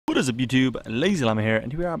What is up, YouTube? LazeeLlama here,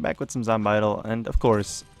 and here we are back with some Zombidle, and of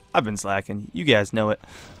course, I've been slacking. You guys know it.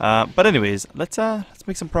 But anyways, let's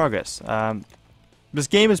make some progress. This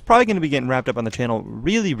game is probably going to be getting wrapped up on the channel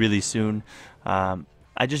really soon.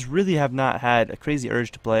 I just really have not had a crazy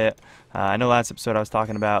urge to play it. I know last episode I was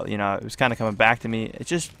talking about, you know, it was kind of coming back to me.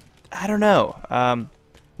 It's just, I don't know.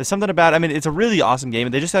 There's something about it. I mean, it's a really awesome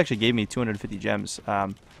game. They just actually gave me 250 gems.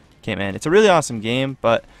 Came in. It's a really awesome game,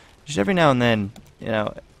 but just every now and then, you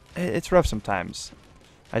know, it's rough sometimes.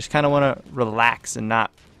 I just kind of want to relax and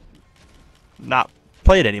not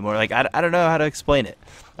play it anymore. Like, I don't know how to explain it.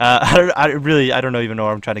 I don't even know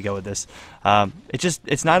where I'm trying to go with this.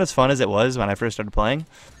 It's not as fun as it was when I first started playing.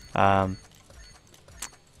 And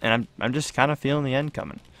I'm just kind of feeling the end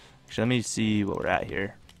coming. Actually, let me see what we're at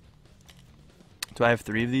here. Do I have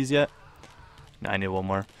 3 of these yet? No, I need one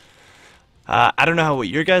more. I don't know what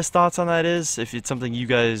your guys' thoughts on that is. If it's something you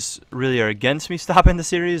guys really are against me stopping the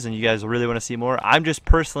series and you guys really want to see more. I'm just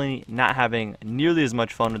personally not having nearly as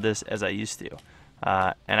much fun with this as I used to.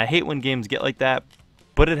 And I hate when games get like that,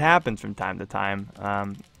 but it happens from time to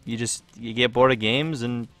time. You get bored of games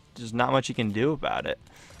and there's not much you can do about it.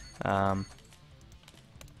 Let's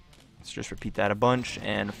just repeat that a bunch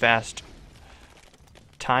and fast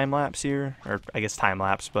time lapse here, or I guess time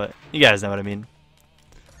lapse, but you guys know what I mean.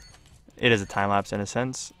 It is a time lapse in a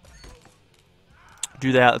sense.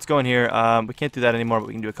 Do that. Let's go in here. We can't do that anymore, but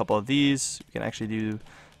we can do a couple of these. We can actually do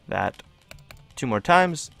that 2 more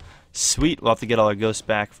times. Sweet. We'll have to get all our ghosts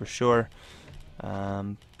back for sure.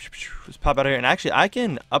 Let's pop out of here. And actually, I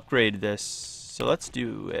can upgrade this. So let's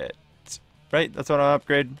do it. Right? That's what I'll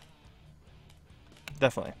upgrade.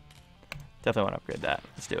 Definitely. Definitely want to upgrade that.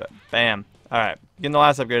 Let's do it. Bam. Alright. Getting the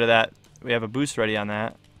last upgrade of that. We have a boost ready on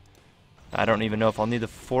that. I don't even know if I'll need the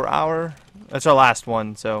 4-hour. That's our last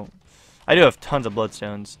one, so I do have tons of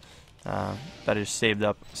bloodstones that I just saved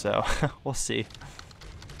up, so we'll see.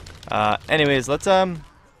 Anyways, let's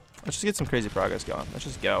just get some crazy progress going. Let's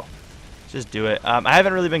just go. Let's just do it. I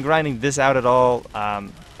haven't really been grinding this out at all.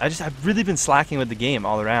 I've really been slacking with the game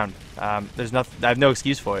all around. I have no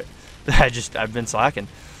excuse for it. I've been slacking.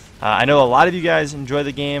 I know a lot of you guys enjoy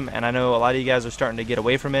the game, and I know a lot of you guys are starting to get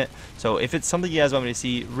away from it. So if it's something you guys want me to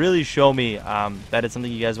see, really show me that it's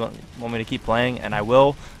something you guys want me to keep playing, and I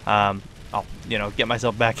will. I'll get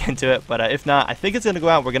myself back into it. But if not, I think it's going to go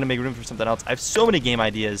out. We're going to make room for something else. I have so many game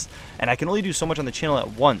ideas, and I can only do so much on the channel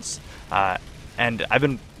at once. And I've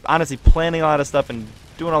been honestly planning a lot of stuff and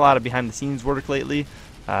doing a lot of behind-the-scenes work lately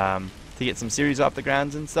to get some series off the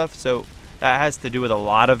grounds and stuff. So that has to do with a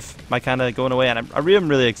lot of my kind of going away, and I'm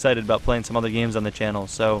really excited about playing some other games on the channel.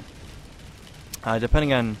 So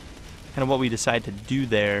depending on kind of what we decide to do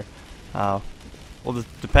there, will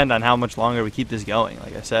just depend on how much longer we keep this going,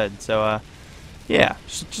 like I said. So yeah,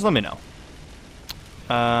 just let me know.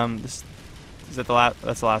 Is that the last?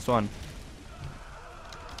 That's the last one.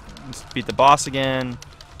 Let's beat the boss again.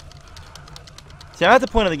 See, I'm at the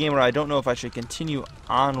point of the game where I don't know if I should continue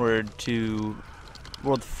onward to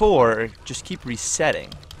World 4 or just keep resetting.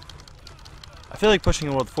 I feel like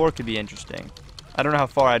pushing World 4 could be interesting. I don't know how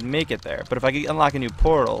far I'd make it there, but if I could unlock a new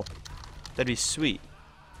portal, that'd be sweet.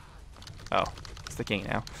 Oh, it's the king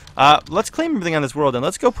now. Let's claim everything on this world and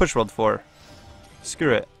let's go push World 4.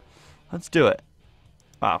 Screw it. Let's do it.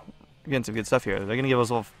 Wow, we're getting some good stuff here. Are they gonna give us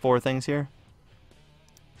all 4 things here?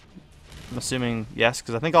 I'm assuming yes,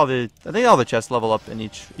 because I think all the chests level up in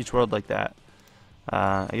each world like that.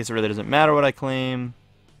 I guess it really doesn't matter what I claim.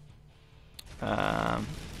 No,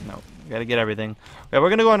 gotta get everything. Yeah, we're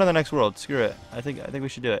gonna go on to the next world. Screw it. I think we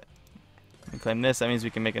should do it. We claim this. That means we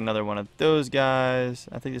can make another one of those guys.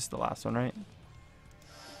 I think this is the last one, right?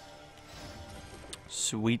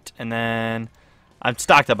 Sweet. And then I'm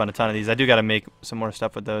stocked up on a ton of these. I do gotta make some more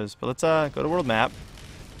stuff with those. But let's go to world map.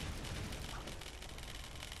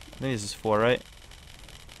 I think this is 4, right?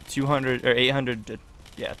 200 or 800.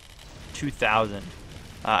 Yeah. 2,000.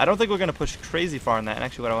 I don't think we're going to push crazy far on that. And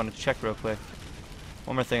actually what I want to check real quick,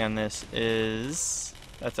 one more thing on this is,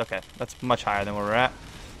 that's okay. That's much higher than where we're at.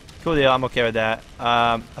 Cool deal. I'm okay with that.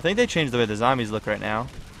 I think they changed the way the zombies look right now.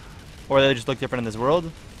 Or they just look different in this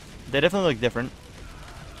world. They definitely look different.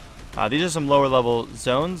 These are some lower level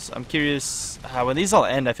zones. I'm curious, when these all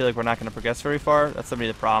end, I feel like we're not going to progress very far. That's going to be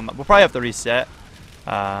the problem. We'll probably have to reset.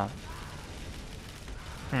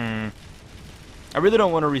 I really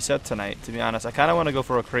don't want to reset tonight, to be honest. I kind of want to go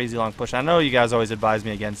for a crazy long push. I know you guys always advise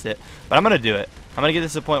me against it, but I'm going to do it. I'm going to get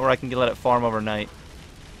this to the point where I can let it farm overnight.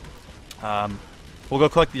 We'll go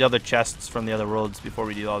collect the other chests from the other worlds before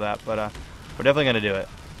we do all that, but we're definitely going to do it.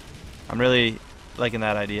 I'm really liking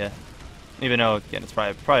that idea, even though, again, it's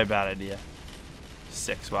probably a bad idea.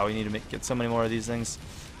 6. Wow, we need to get so many more of these things.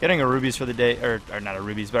 Getting our rubies for the day, or not our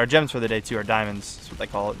rubies, but our gems for the day too, our diamonds. That's what they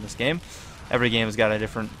call it in this game. Every game has got a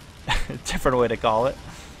different, different way to call it.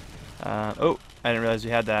 Oh, I didn't realize we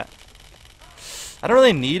had that. I don't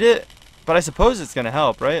really need it, but I suppose it's gonna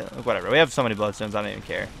help, right? Whatever. We have so many bloodstones, I don't even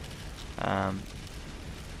care. I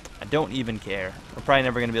don't even care. We're probably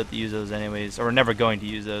never gonna be able to use those anyways, or we're never going to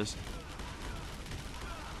use those.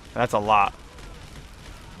 That's a lot.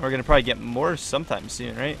 We're gonna probably get more sometime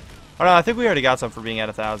soon, right? Oh no, I think we already got some for being at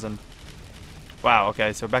 1,000. Wow,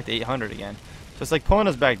 okay, so we're back to 800 again. So it's like pulling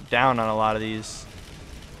us back down on a lot of these.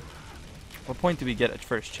 What point do we get at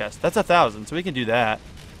first chest? That's 1,000, so we can do that.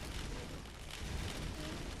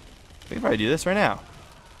 We can probably do this right now.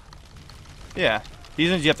 Yeah, these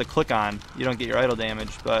ones you have to click on. You don't get your idle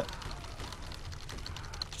damage, but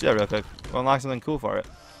let's do that real quick. We'll unlock something cool for it.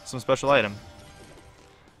 Some special item.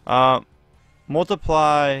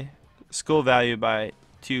 Multiply skull value by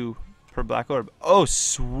 2 per black orb. Oh,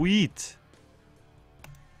 sweet.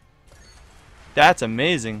 That's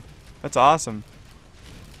amazing. That's awesome.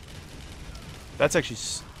 That's actually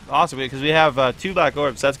awesome because we have 2 black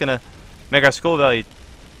orbs. So that's going to make our skull value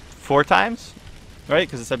 4 times, right?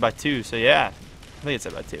 Because it said by 2. So yeah, I think it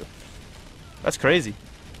said by 2. That's crazy.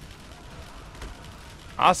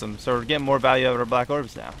 Awesome. So we're getting more value out of our black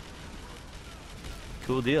orbs now.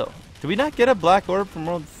 Cool deal. Did we not get a black orb from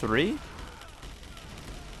World 3?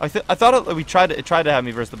 I thought it tried to have me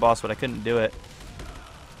versus the boss, but I couldn't do it.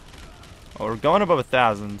 Oh, we're going above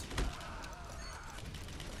 1,000.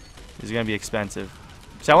 This is gonna be expensive.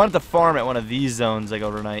 So I wanted to farm at one of these zones like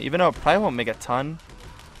overnight, even though it probably won't make a ton.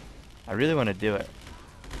 I really want to do it.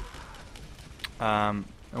 And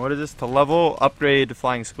what is this? To level upgrade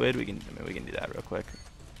flying squid. We can do that real quick.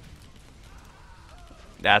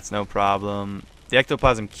 That's no problem. The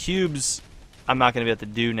ectoplasm cubes, I'm not gonna be able to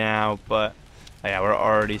do now, but yeah, we're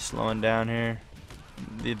already slowing down here.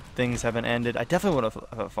 The things haven't ended. I definitely want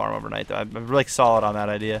to farm overnight though. I'm really solid on that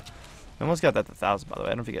idea. I almost got that to 1,000 by the way. I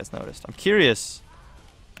don't know if you guys noticed. I'm curious.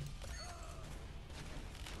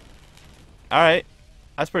 Alright.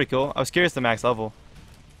 That's pretty cool. I was curious the max level.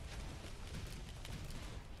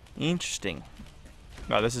 Interesting.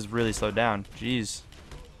 Wow, this is really slowed down. Jeez.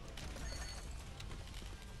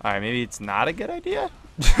 Alright, maybe it's not a good idea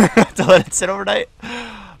to let it sit overnight.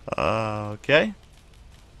 Okay.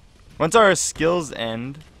 Once our skills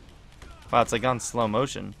end... Wow, it's like on slow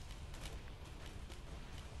motion.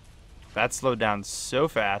 That slowed down so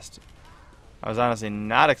fast. I was honestly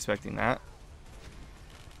not expecting that.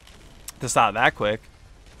 To stop that quick.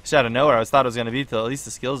 Just out of nowhere, I thought it was going to be till at least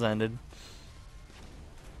the skills ended.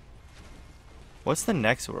 What's the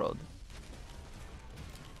next world?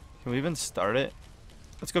 Can we even start it?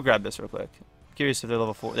 Let's go grab this real quick. Curious if they're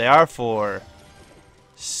level 4. They are 4.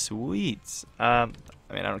 Sweet. I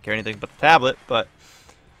mean, I don't care anything but the tablet, but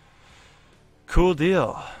cool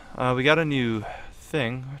deal. We got a new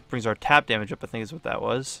thing. Brings our tap damage up, I think is what that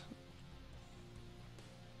was.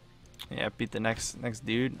 Yeah, beat the next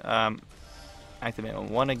dude. Activate on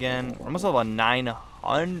 1 again. We're almost level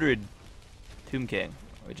 900 Tomb King,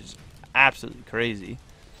 which is absolutely crazy.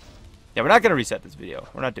 Yeah, we're not going to reset this video.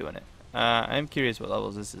 We're not doing it. I'm curious what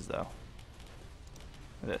levels this is, though.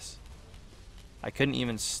 This. I couldn't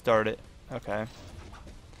even start it. Okay.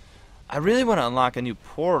 I really want to unlock a new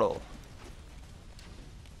portal.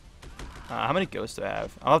 How many ghosts do I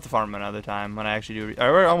have? I'll have to farm them another time when I actually do.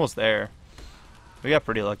 We're almost there. We got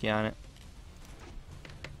pretty lucky on it.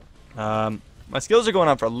 My skills are going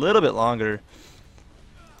on for a little bit longer.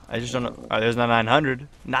 I just don't know. There's no 900.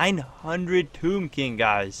 900 Tomb King,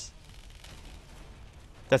 guys.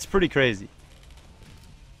 That's pretty crazy.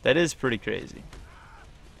 That is pretty crazy.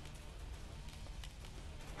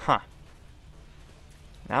 Huh.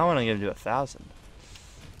 Now I want to get him to 1,000.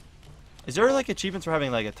 Is there like achievements for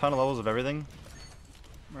having like a ton of levels of everything?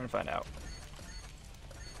 We're gonna find out.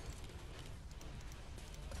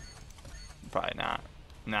 Probably not.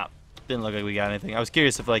 No. Didn't look like we got anything. I was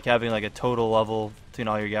curious if like having like a total level between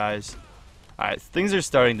all your guys. Alright, things are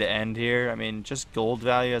starting to end here. I mean, just gold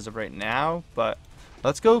value as of right now, but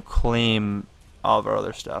let's go claim all of our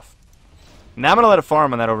other stuff. Now I'm going to let it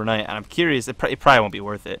farm on that overnight, and I'm curious. It probably won't be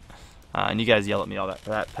worth it. And you guys yell at me all that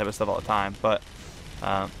type of stuff all the time, but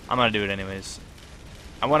I'm going to do it anyways.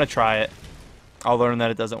 I want to try it. I'll learn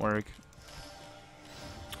that it doesn't work.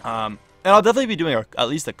 And I'll definitely be doing at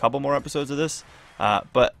least a couple more episodes of this,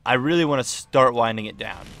 but I really want to start winding it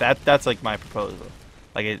down. That's like my proposal.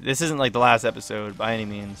 Like this isn't like the last episode by any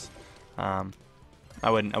means. I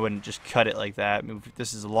wouldn't just cut it like that. I mean,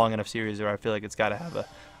 this is a long enough series where I feel like it's got to have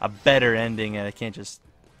a better ending, and it can't just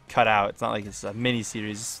cut out. It's not like it's a mini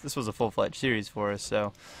series. This was a full-fledged series for us.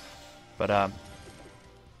 So, but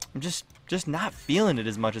I'm just not feeling it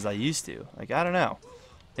as much as I used to. Like, I don't know.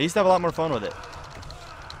 I used to have a lot more fun with it.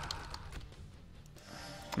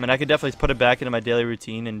 I mean, I could definitely put it back into my daily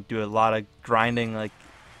routine and do a lot of grinding, like,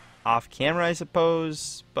 off camera, I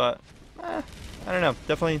suppose. But, I don't know.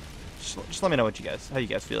 Definitely, just let me know how you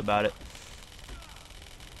guys feel about it.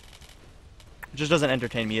 It just doesn't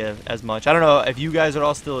entertain me as much. I don't know if you guys are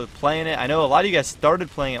all still playing it. I know a lot of you guys started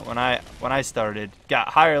playing it when I started, got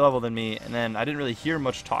higher level than me, and then I didn't really hear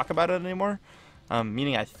much talk about it anymore.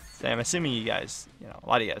 Meaning I'm assuming you guys, a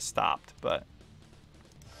lot of you guys stopped, but.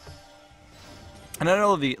 And I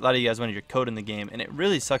know a lot of you guys wanted your code in the game, and it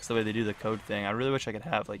really sucks the way they do the code thing. I really wish I could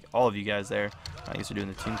have like all of you guys there. I guess we're doing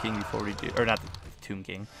the Tomb King before we do, or not the Tomb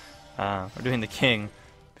King. We're doing the King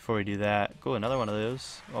before we do that. Cool, another one of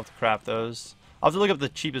those. We'll have to craft those. I'll have to look up the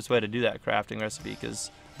cheapest way to do that crafting recipe,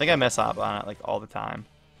 because I think I mess up on it like all the time.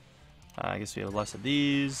 I guess we have less of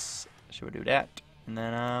these. Should we do that? And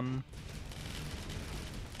then I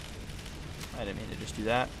didn't mean to just do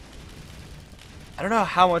that. I don't know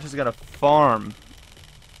how much it's gonna farm.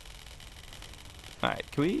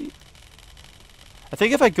 Alright, can we... I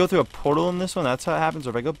think if I go through a portal in this one, that's how it happens.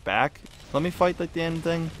 Or if I go back, let me fight like the end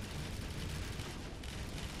thing.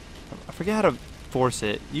 I forget how to force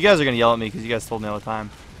it. You guys are gonna yell at me because you guys told me all the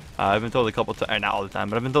time. I've been told a couple times, not all the time,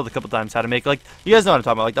 but I've been told a couple times how to make, like, you guys know what I'm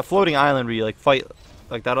talking about, like the floating island where you like fight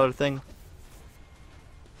like that other thing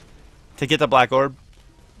to get the black orb,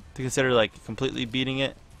 to consider like completely beating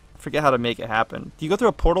it. I forget how to make it happen. Do you go through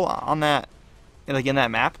a portal on that, like in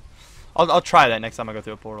that map? I'll try that next time I go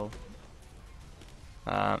through a portal.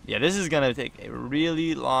 Yeah, this is gonna take a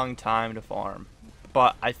really long time to farm,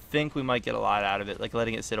 but I think we might get a lot out of it, like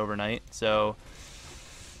letting it sit overnight. So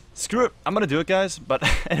screw it, I'm gonna do it, guys. But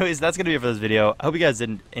anyways, that's gonna be it for this video. I hope you guys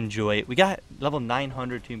did enjoy it. We got level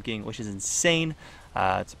 900 Tomb King, which is insane.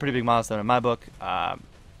 It's a pretty big milestone in my book.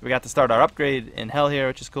 We got to start our upgrade in hell here,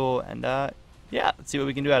 which is cool. And yeah, let's see what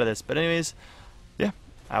we can do out of this. But anyways, yeah,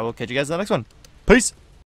 I will catch you guys in the next one. Peace.